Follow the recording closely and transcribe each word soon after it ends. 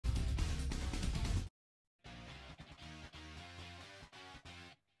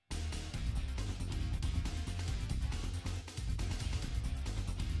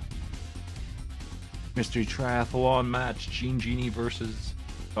Mystery Triathlon match, GeneJeanie versus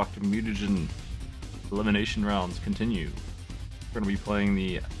Dr. Mutagen. Elimination rounds continue. We're going to be playing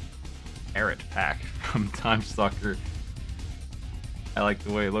the Carrot Pack from Time Stalker. I like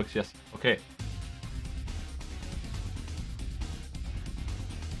the way it looks, yes. Okay.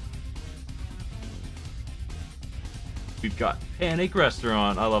 We've got Panic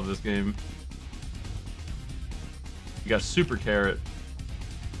Restaurant. I love this game. We got Super Carrot.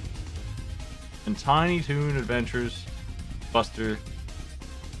 And Tiny Toon Adventures. Buster.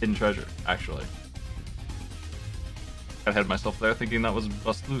 Hidden Treasure, actually. Got ahead of myself there thinking that was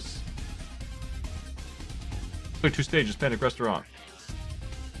Bust Loose. Clear 2 stages, Panic Restaurant.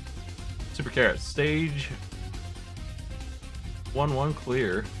 Super Carrot. Stage 1-1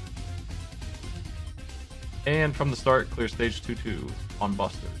 clear. And from the start, clear stage 2-2 on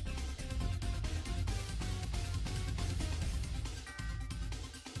Busters.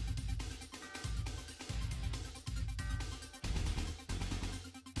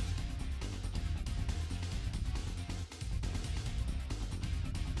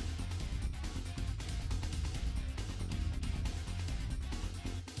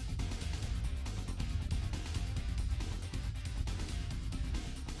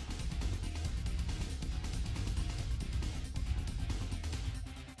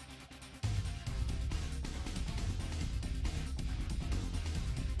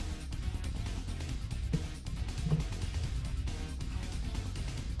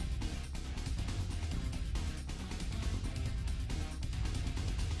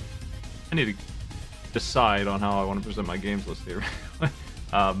 I need to decide on how I want to present my games list here.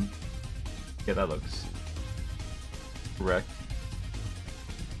 Yeah, that looks correct.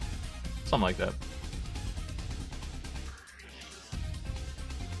 Something like that.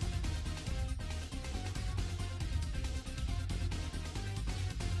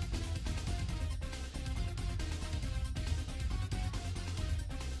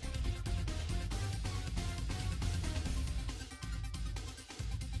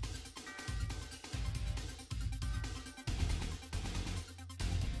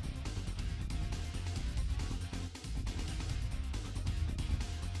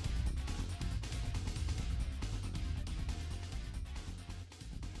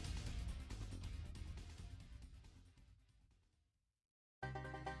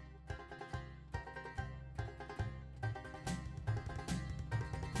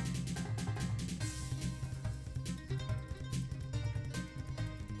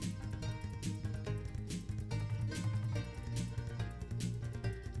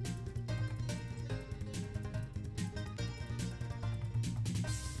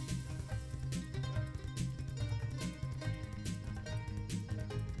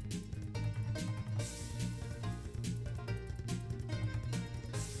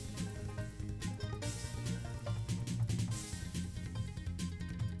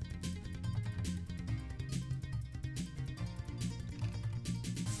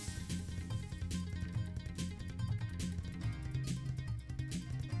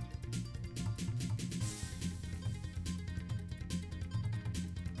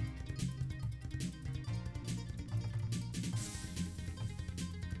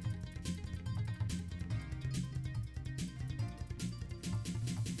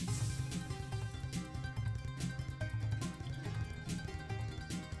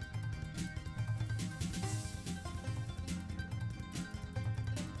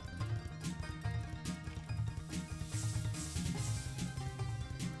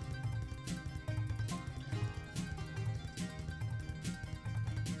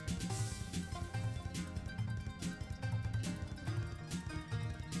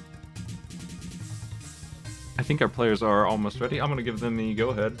 I think our players are almost ready. I'm gonna give them the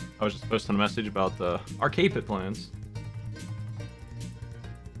go-ahead. I was just posting a message about the arcade pit plans.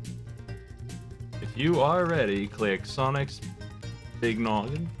 If you are ready, click Sonic's Big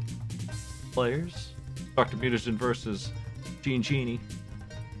Noggin. Players. Dr. Mutagen versus GeneJeanie.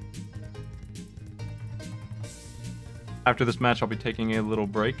 After this match, I'll be taking a little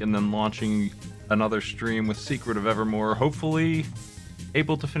break and then launching another stream with Secret of Evermore. Hopefully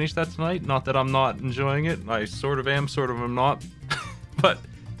able to finish that tonight. Not that I'm not enjoying it. I sort of am, sort of am not. But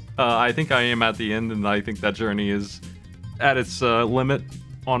I think I am at the end, and I think that journey is at its limit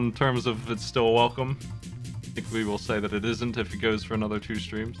on terms of it's still welcome. I think we will say that it isn't if it goes for another 2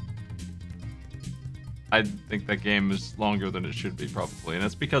 streams. I think that game is longer than it should be, probably, and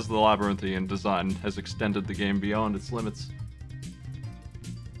it's because the labyrinthian design has extended the game beyond its limits.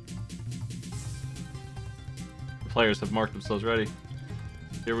 The players have marked themselves ready.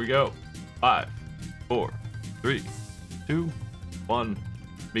 Here we go. 5, 4, 3, 2, 1,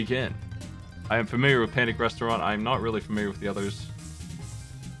 begin. I am familiar with Panic Restaurant. I am not really familiar with the others.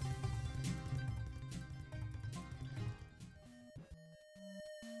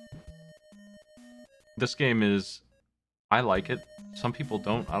 This game is... I like it. Some people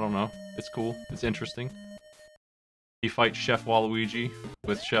don't. I don't know. It's cool. It's interesting. You fight Chef Waluigi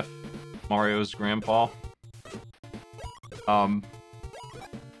with Chef Mario's grandpa.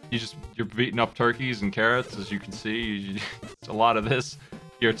 You're beating up turkeys and carrots, as you can see. It's a lot of this.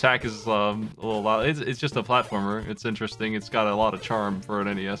 Your attack is a little loud. It's just a platformer. It's interesting. It's got a lot of charm for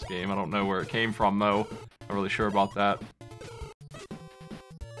an NES game. I don't know where it came from, though. Not really sure about that.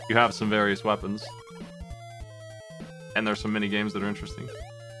 You have some various weapons. And there's some mini games that are interesting.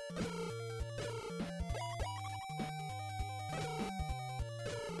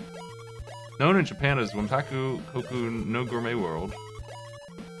 Known in Japan as Wampaku Koku no Gourmet World.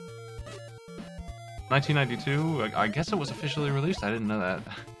 1992? I guess it was officially released. I didn't know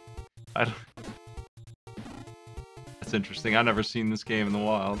that. That's interesting. I've never seen this game in the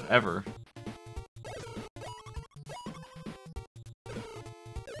wild, ever.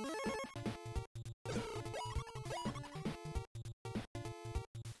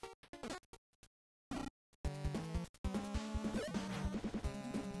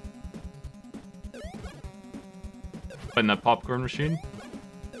 In that popcorn machine.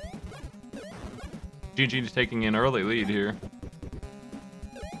 GeneJeanie's taking an early lead here.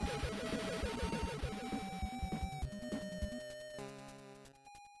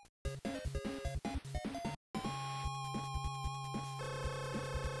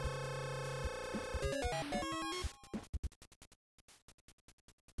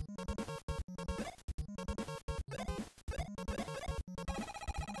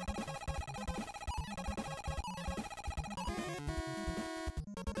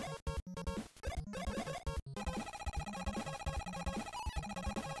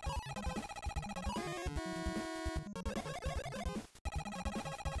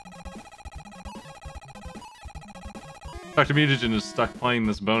 Dr. Mutagen is stuck playing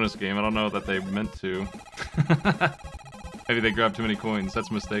this bonus game. I don't know that they meant to. Maybe they grabbed too many coins.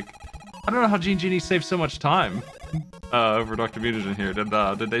 That's a mistake. I don't know how GeneJeanie saved so much time over Dr. Mutagen here.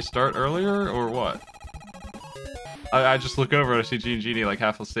 Did they start earlier or what? I just look over and I see GeneJeanie like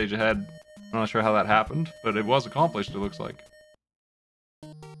half a stage ahead. I'm not sure how that happened, but it was accomplished, it looks like.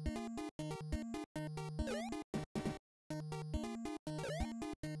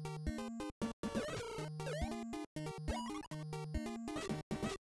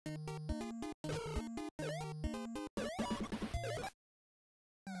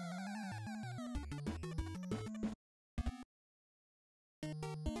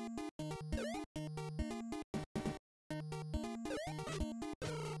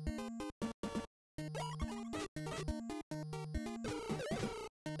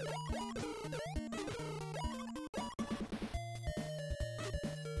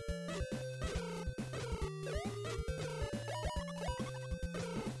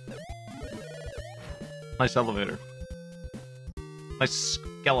 Nice elevator. Nice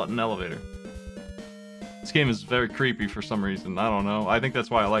skeleton elevator. This game is very creepy for some reason. I don't know. I think that's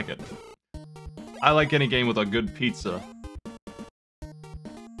why I like it. I like any game with a good pizza.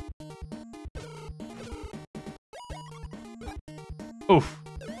 Oof.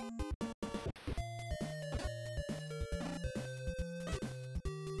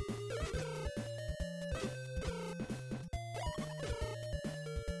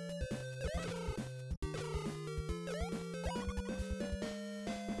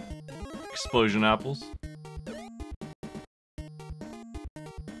 Explosion apples.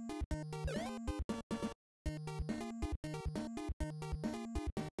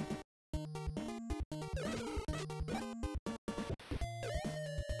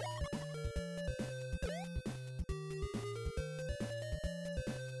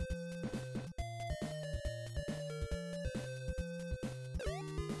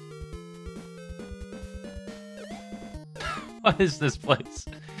 What is this place?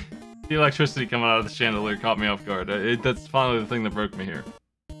 The electricity coming out of the chandelier caught me off guard. That's finally the thing that broke me here.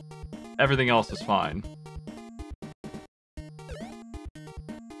 Everything else is fine.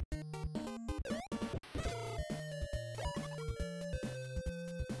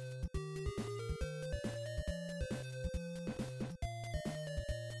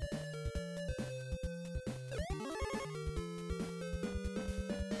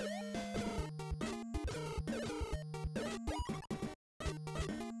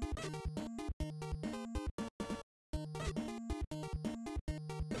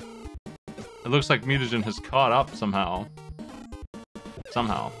 It looks like Mutagen has caught up somehow.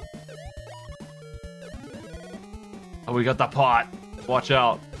 Somehow. Oh, we got the pot. Watch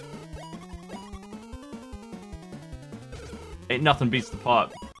out. Ain't nothing beats the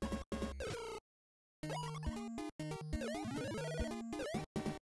pot.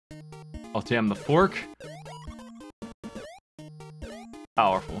 Oh, damn, the fork.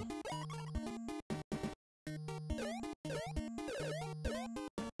 Powerful.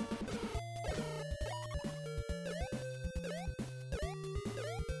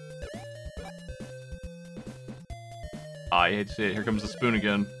 I hate to see it. Here comes the spoon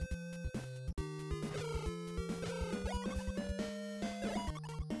again.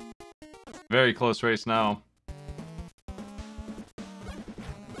 Very close race now.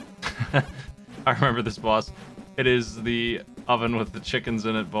 I remember this boss. It is the oven with the chickens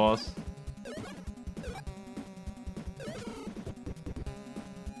in it, boss.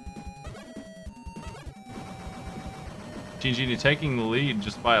 GeneJeanie taking the lead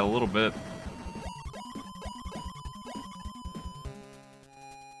just by a little bit.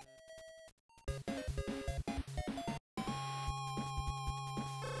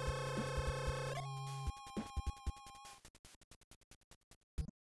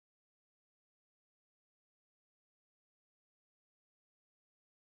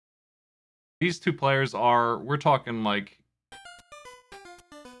 These two players are, we're talking like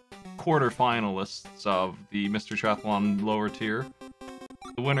quarterfinalists of the Mr. Triathlon lower tier.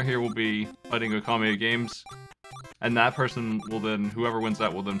 The winner here will be fighting Okami Games, and that person will then, whoever wins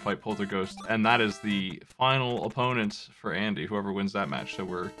that will then fight Polterghost, and that is the final opponent for Andy, whoever wins that match. So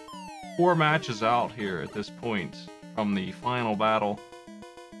we're 4 matches out here at this point from the final battle.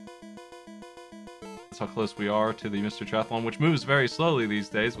 That's how close we are to the Mr. Triathlon, which moves very slowly these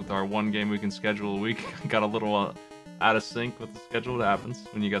days with our 1 game we can schedule a week. Got a little out of sync with the schedule. That happens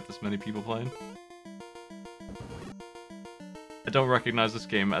when you got this many people playing. I don't recognize this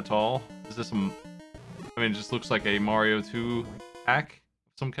game at all. Is this some... I mean, it just looks like a Mario 2 hack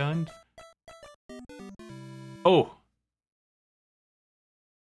of some kind. Oh!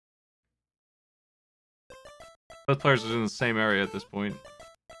 Both players are in the same area at this point.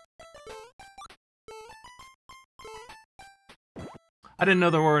 I didn't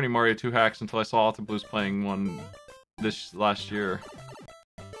know there were any Mario 2 hacks until I saw Author Blues playing one this last year.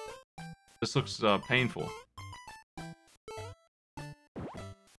 This looks painful.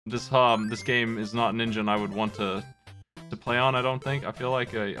 This game is not an engine I would want to play on, I don't think. I feel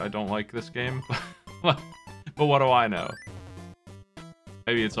like I don't like this game. But what do I know?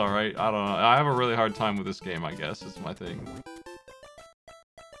 Maybe it's alright, I don't know. I have a really hard time with this game, I guess, is my thing.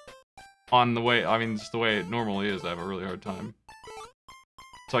 On the way, I mean, just the way it normally is, I have a really hard time.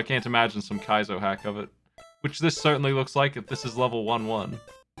 So I can't imagine some Kaizo hack of it. Which this certainly looks like if this is level 1-1.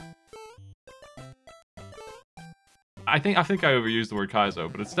 I think I overused the word Kaizo,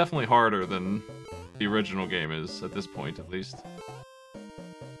 but it's definitely harder than the original game is, at this point at least.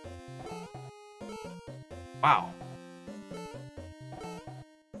 Wow.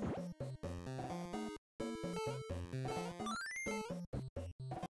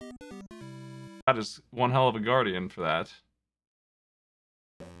 That is one hell of a guardian for that.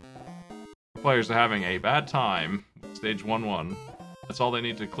 Players are having a bad time with stage 1-1. That's all they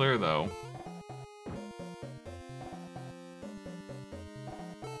need to clear, though.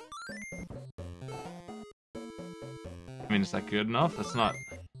 I mean, is that good enough? That's not...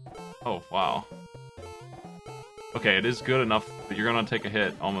 Oh, wow. Okay, it is good enough, but you're gonna take a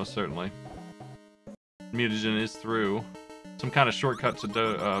hit, almost certainly. Mutagen is through. Some kind of shortcut to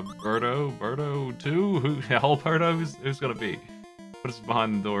Birdo? Birdo 2? Who? Hell, Birdo? Who's gonna be? What is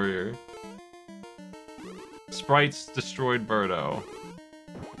behind the door here? Sprites destroyed Birdo.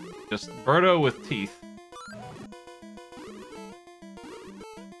 Just Birdo with teeth.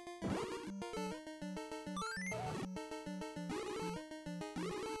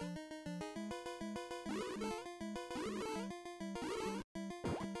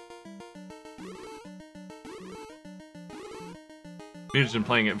 Mutagen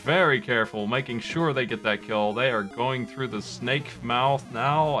playing it very careful, making sure they get that kill. They are going through the snake mouth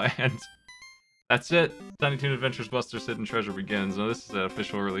now, and that's it. Tiny Toon Adventures Buster's Hidden Treasure begins. Now, this is an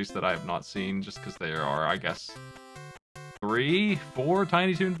official release that I have not seen, just because there are, I guess, 3, 4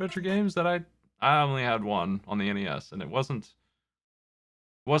 Tiny Toon Adventure games that I only had one on the NES, and it wasn't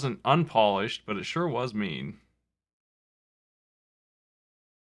unpolished, but it sure was mean.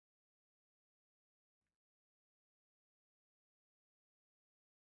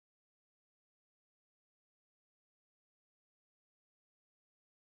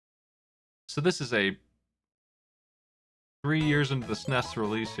 So this is 3 years into the SNES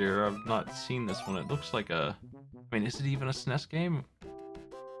release here. I've not seen this one. It looks like I mean, is it even a SNES game?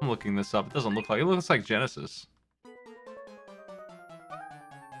 I'm looking this up. It doesn't look like it. Looks like Genesis.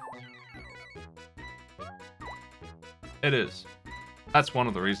 It is. That's one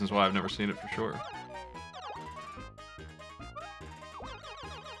of the reasons why I've never seen it for sure.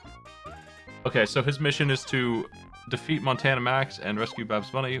 Okay, so his mission is to defeat Montana Max and rescue Babs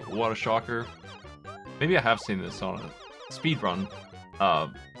Bunny. What a shocker. Maybe I have seen this on a speedrun at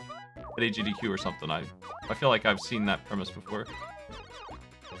AGDQ or something. I feel like I've seen that premise before.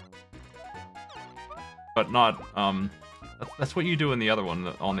 But not, that's what you do in the other one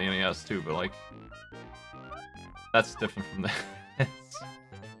on the NES too, but like, that's different from this.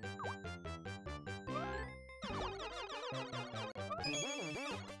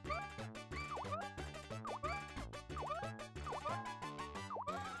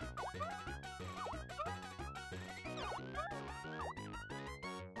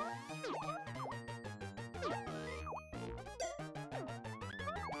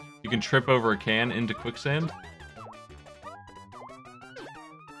 You can trip over a can into quicksand.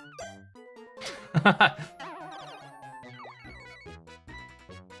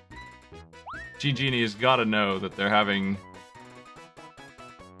 GeneJeanie has got to know that they're having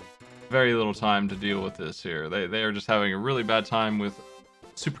very little time to deal with this here. They are just having a really bad time with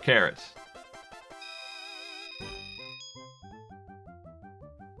Super Carrot.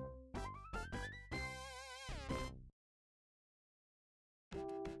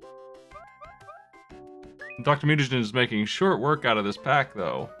 Dr. Mutagen is making short work out of this pack,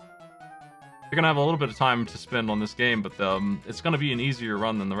 though. They're gonna have a little bit of time to spend on this game, but it's gonna be an easier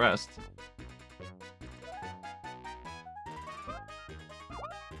run than the rest.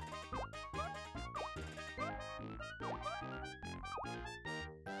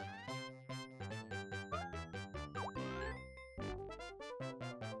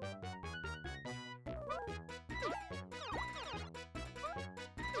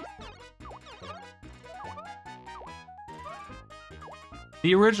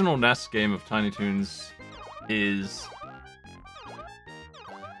 The original NES game of Tiny Toons is...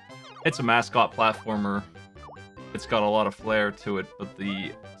 It's a mascot platformer. It's got a lot of flair to it, but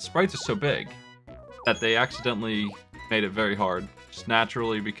the sprites are so big that they accidentally made it very hard. Just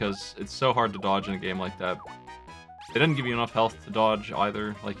naturally, because it's so hard to dodge in a game like that. It doesn't give you enough health to dodge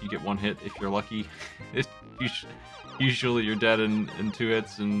either. Like, you get one hit if you're lucky. Usually you're dead in 2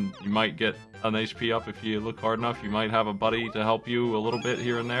 hits, and you might get an HP up if you look hard enough. You might have a buddy to help you a little bit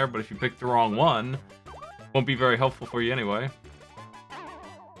here and there, but if you pick the wrong one, it won't be very helpful for you anyway.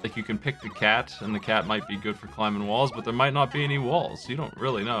 Like, you can pick the cat, and the cat might be good for climbing walls, but there might not be any walls. You don't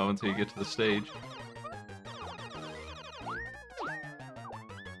really know until you get to the stage.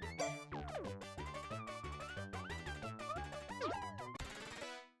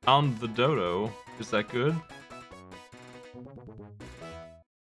 Found the dodo. Is that good?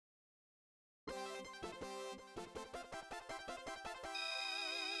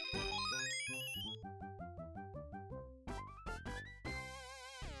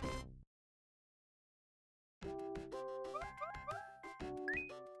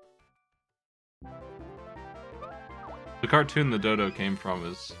 The cartoon the dodo came from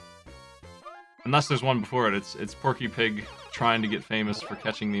is, unless there's one before it, it's Porky Pig trying to get famous for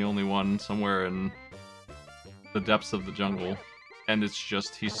catching the only one somewhere in the depths of the jungle. And it's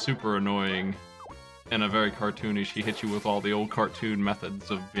just, he's super annoying and a very cartoonish. He hits you with all the old cartoon methods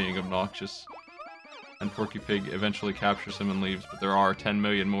of being obnoxious. And Porky Pig eventually captures him and leaves, but there are 10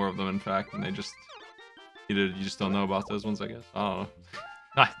 million more of them, in fact, and they just... You just don't know about those ones, I guess. I don't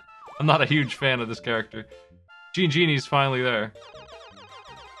know. I'm not a huge fan of this character. GeneJeanie's finally there.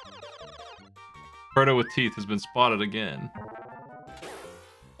 Proto with teeth has been spotted again.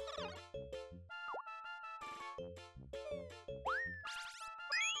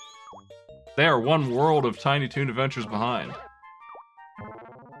 They are one world of Tiny Toon adventures behind.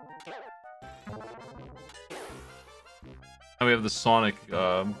 And we have the Sonic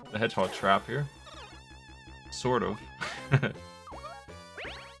the Hedgehog trap here. Sort of.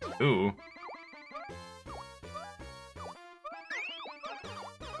 Ooh.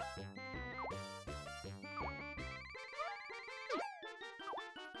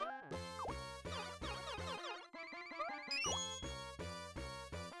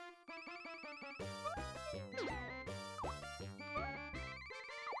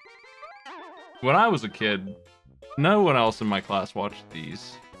 When I was a kid, no one else in my class watched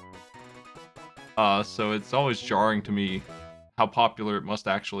these. So it's always jarring to me how popular it must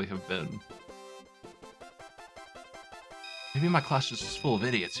actually have been. Maybe my class was just full of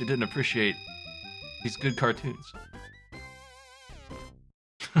idiots who didn't appreciate these good cartoons.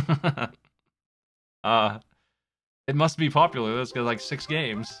 It must be popular. That's got like 6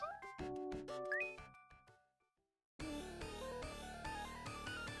 games.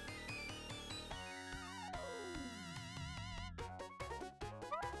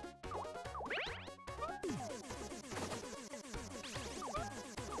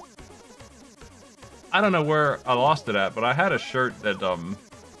 I don't know where I lost it at, but I had a shirt that,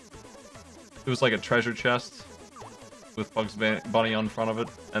 it was like a treasure chest with Bugs Bunny on front of it,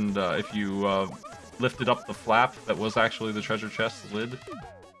 and if you lifted up the flap that was actually the treasure chest lid,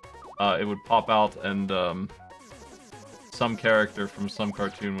 it would pop out, and some character from some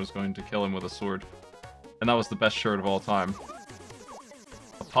cartoon was going to kill him with a sword. And that was the best shirt of all time.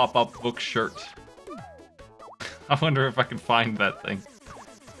 A pop-up book shirt. I wonder if I can find that thing.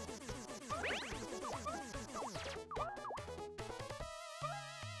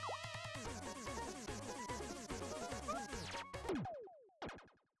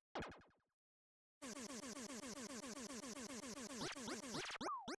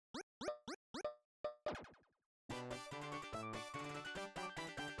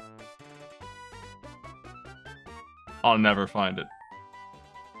 I'll never find it.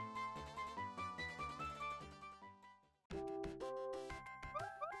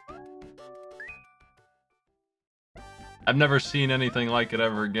 I've never seen anything like it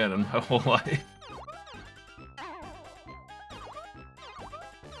ever again in my whole life.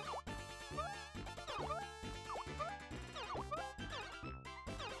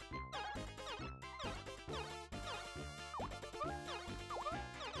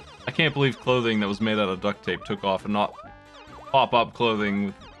 I can't believe clothing that was made out of duct tape took off and not pop-up clothing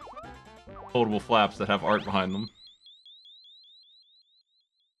with foldable flaps that have art behind them.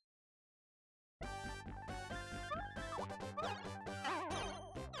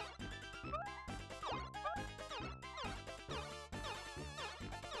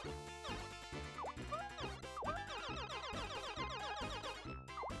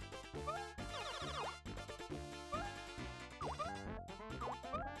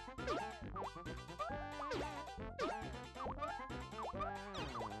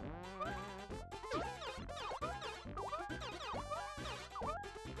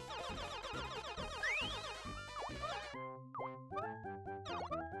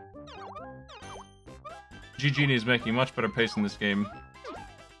 GeneJeanie is making much better pace in this game.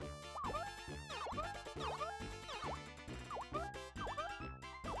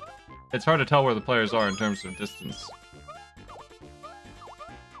 It's hard to tell where the players are in terms of distance.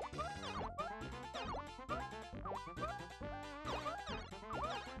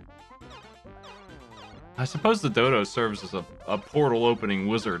 I suppose the dodo serves as a portal opening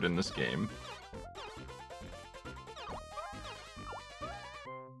wizard in this game.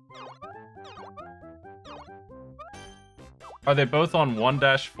 Are they both on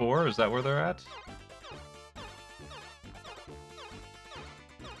 1-4? Is that where they're at?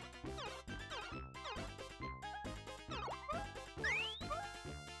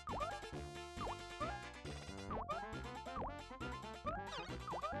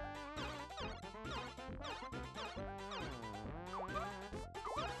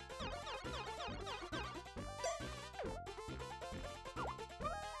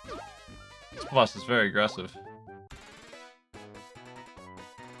 This boss is very aggressive.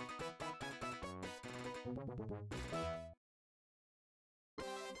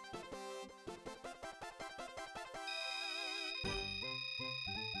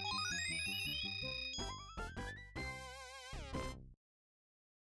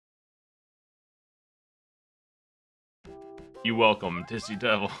 You welcome, Dizzy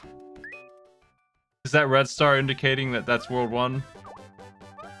Devil. Is that red star indicating that that's World 1?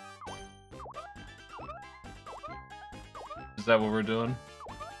 Is that what we're doing?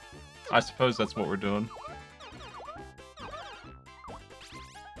 I suppose that's what we're doing.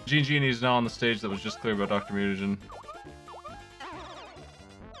 GeneJeanie is now on the stage that was just cleared by Dr. Mutagen.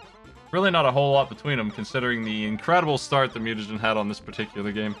 Really not a whole lot between them, considering the incredible start that Mutagen had on this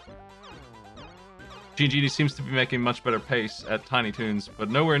particular game. GeneJeanie seems to be making much better pace at Tiny Toons, but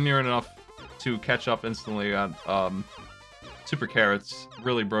nowhere near enough to catch up instantly on Super Carrots.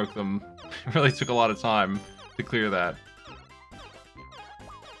 Really broke them. It really took a lot of time to clear that.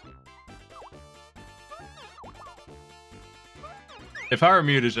 If I were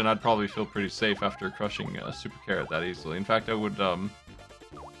Mutagen, I'd probably feel pretty safe after crushing Super Carrot that easily. In fact, I would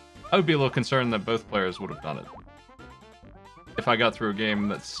be a little concerned that both players would have done it. If I got through a game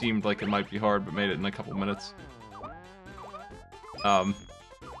that seemed like it might be hard, but made it in a couple minutes. I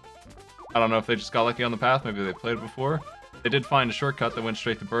don't know if they just got lucky on the path, maybe they played it before. They did find a shortcut that went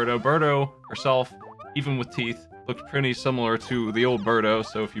straight to Birdo. Birdo herself, even with teeth, looked pretty similar to the old Birdo,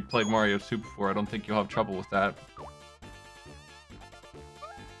 so if you played Mario 2 before, I don't think you'll have trouble with that.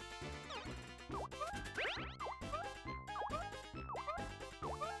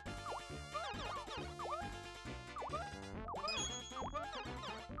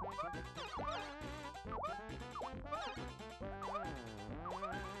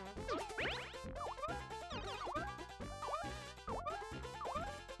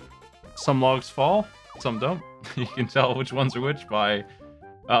 Some logs fall, some don't. You can tell which ones are which by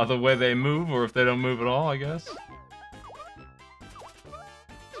the way they move, or if they don't move at all, I guess.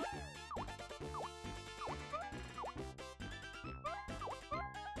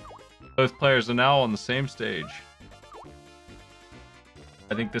 Both players are now on the same stage.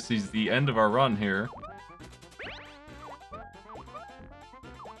 I think this is the end of our run here.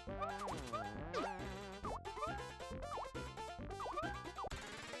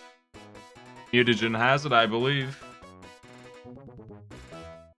 Mutagen has it, I believe.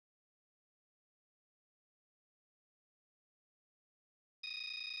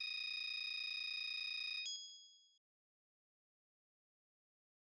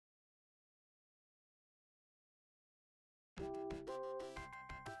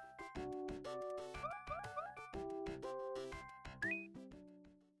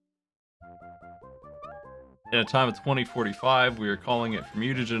 In a time of 20:45, we are calling it for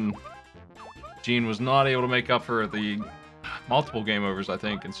Mutagen. Gene was not able to make up for the multiple game overs, I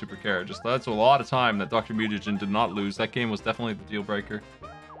think, in Super Carriage. That's a lot of time that Dr. Mutagen did not lose. That game was definitely the deal breaker.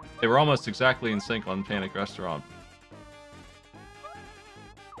 They were almost exactly in sync on Panic Restaurant.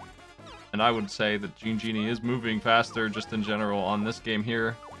 And I would say that GeneJeanie is moving faster just in general on this game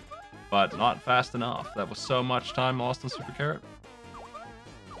here, but not fast enough. That was so much time lost in Super Carrot.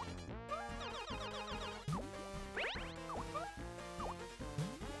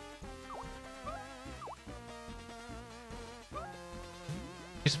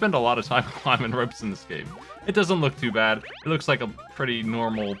 You spend a lot of time climbing ropes in this game. It doesn't look too bad. It looks like a pretty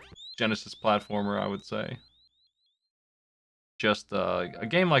normal Genesis platformer, I would say. Just a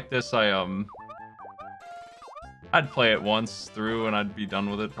game like this, I'd play it once through and I'd be done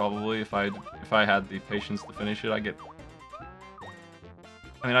with it probably if I had the patience to finish it.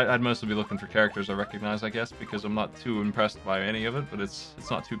 I'd mostly be looking for characters I recognize, I guess, because I'm not too impressed by any of it, but it's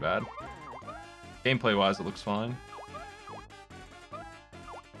not too bad. Gameplay wise, it looks fine.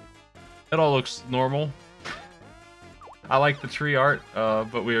 It all looks normal. I like the tree art,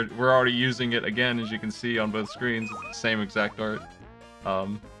 but we're already using it again, as you can see on both screens. It's the same exact art,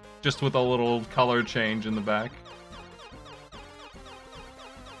 just with a little color change in the back.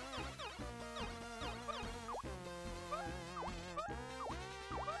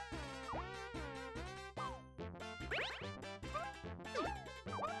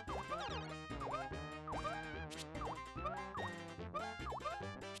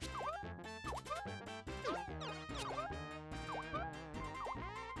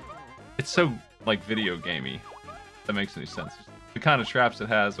 It's so, like, video gamey. If that makes any sense. The kind of traps it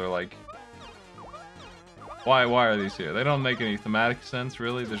has are like... Why are these here? They don't make any thematic sense,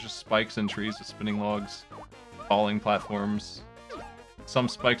 really. There's just spikes and trees with spinning logs. Falling platforms. Some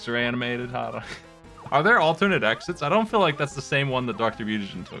spikes are animated. Are there alternate exits? I don't feel like that's the same one that Dr.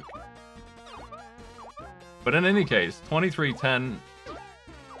 Mutagen took. But in any case, 23-10.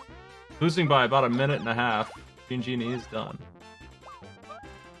 Losing by about a minute and a half. GeneJeanie is done.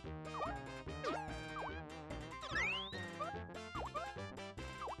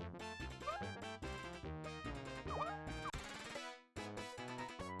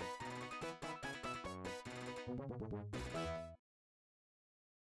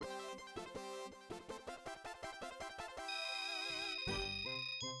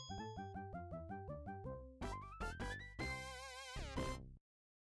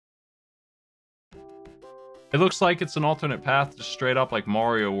 It looks like it's an alternate path, just straight up like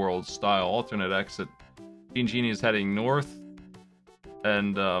Mario World style alternate exit. GeneJeanie is heading north,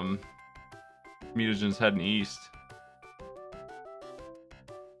 and Mutagen's heading east.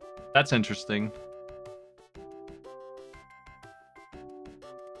 That's interesting.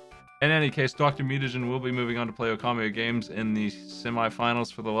 In any case, Dr. Mutagen will be moving on to play Okamiya games in the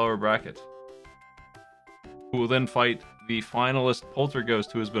semifinals for the lower bracket, who will then fight the finalist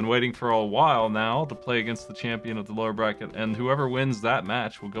Polterghost, who has been waiting for a while now to play against the champion of the lower bracket, and whoever wins that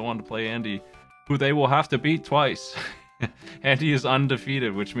match will go on to play Andy, who they will have to beat twice. Andy is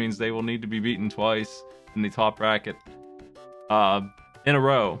undefeated, which means they will need to be beaten twice in the top bracket in a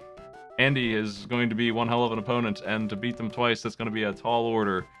row. Andy is going to be one hell of an opponent, and to beat them twice, that's going to be a tall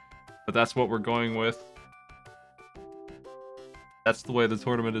order, but that's what we're going with. That's the way the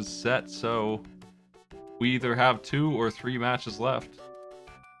tournament is set, so we either have 2 or 3 matches left.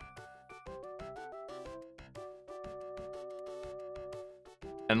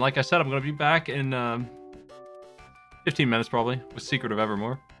 And like I said, I'm going to be back in 15 minutes probably with Secret of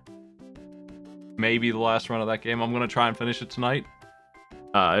Evermore. Maybe the last run of that game. I'm going to try and finish it tonight.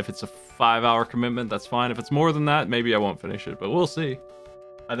 If it's a 5-hour commitment, that's fine. If it's more than that, maybe I won't finish it, but we'll see.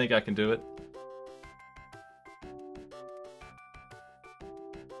 I think I can do it.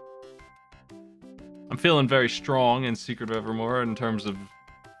 feeling very strong in Secret of Evermore in terms of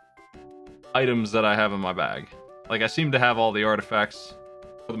items that I have in my bag. Like, I seem to have all the artifacts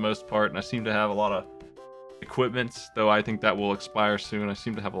for the most part, and I seem to have a lot of equipment, though I think that will expire soon. I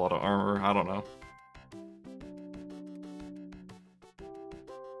seem to have a lot of armor. I don't know.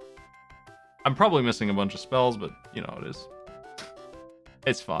 I'm probably missing a bunch of spells, but you know how it is.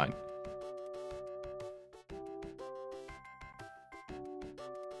 It's fine.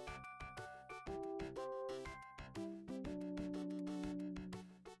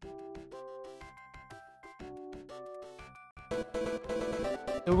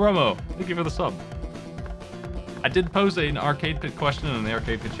 Yo, Romo, thank you for the sub. I did pose an arcade pit question in the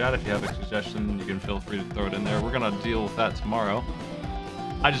arcade pit chat. If you have a suggestion, you can feel free to throw it in there. We're gonna deal with that tomorrow.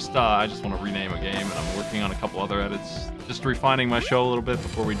 I just want to rename a game, and I'm working on a couple other edits. Just refining my show a little bit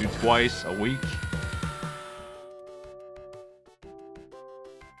before we do twice a week.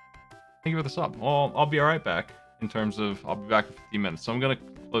 Thank you for the sub. Well, I'll be right back in terms of, I'll be back in 15 minutes. So I'm gonna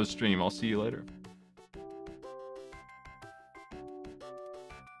close stream. I'll see you later.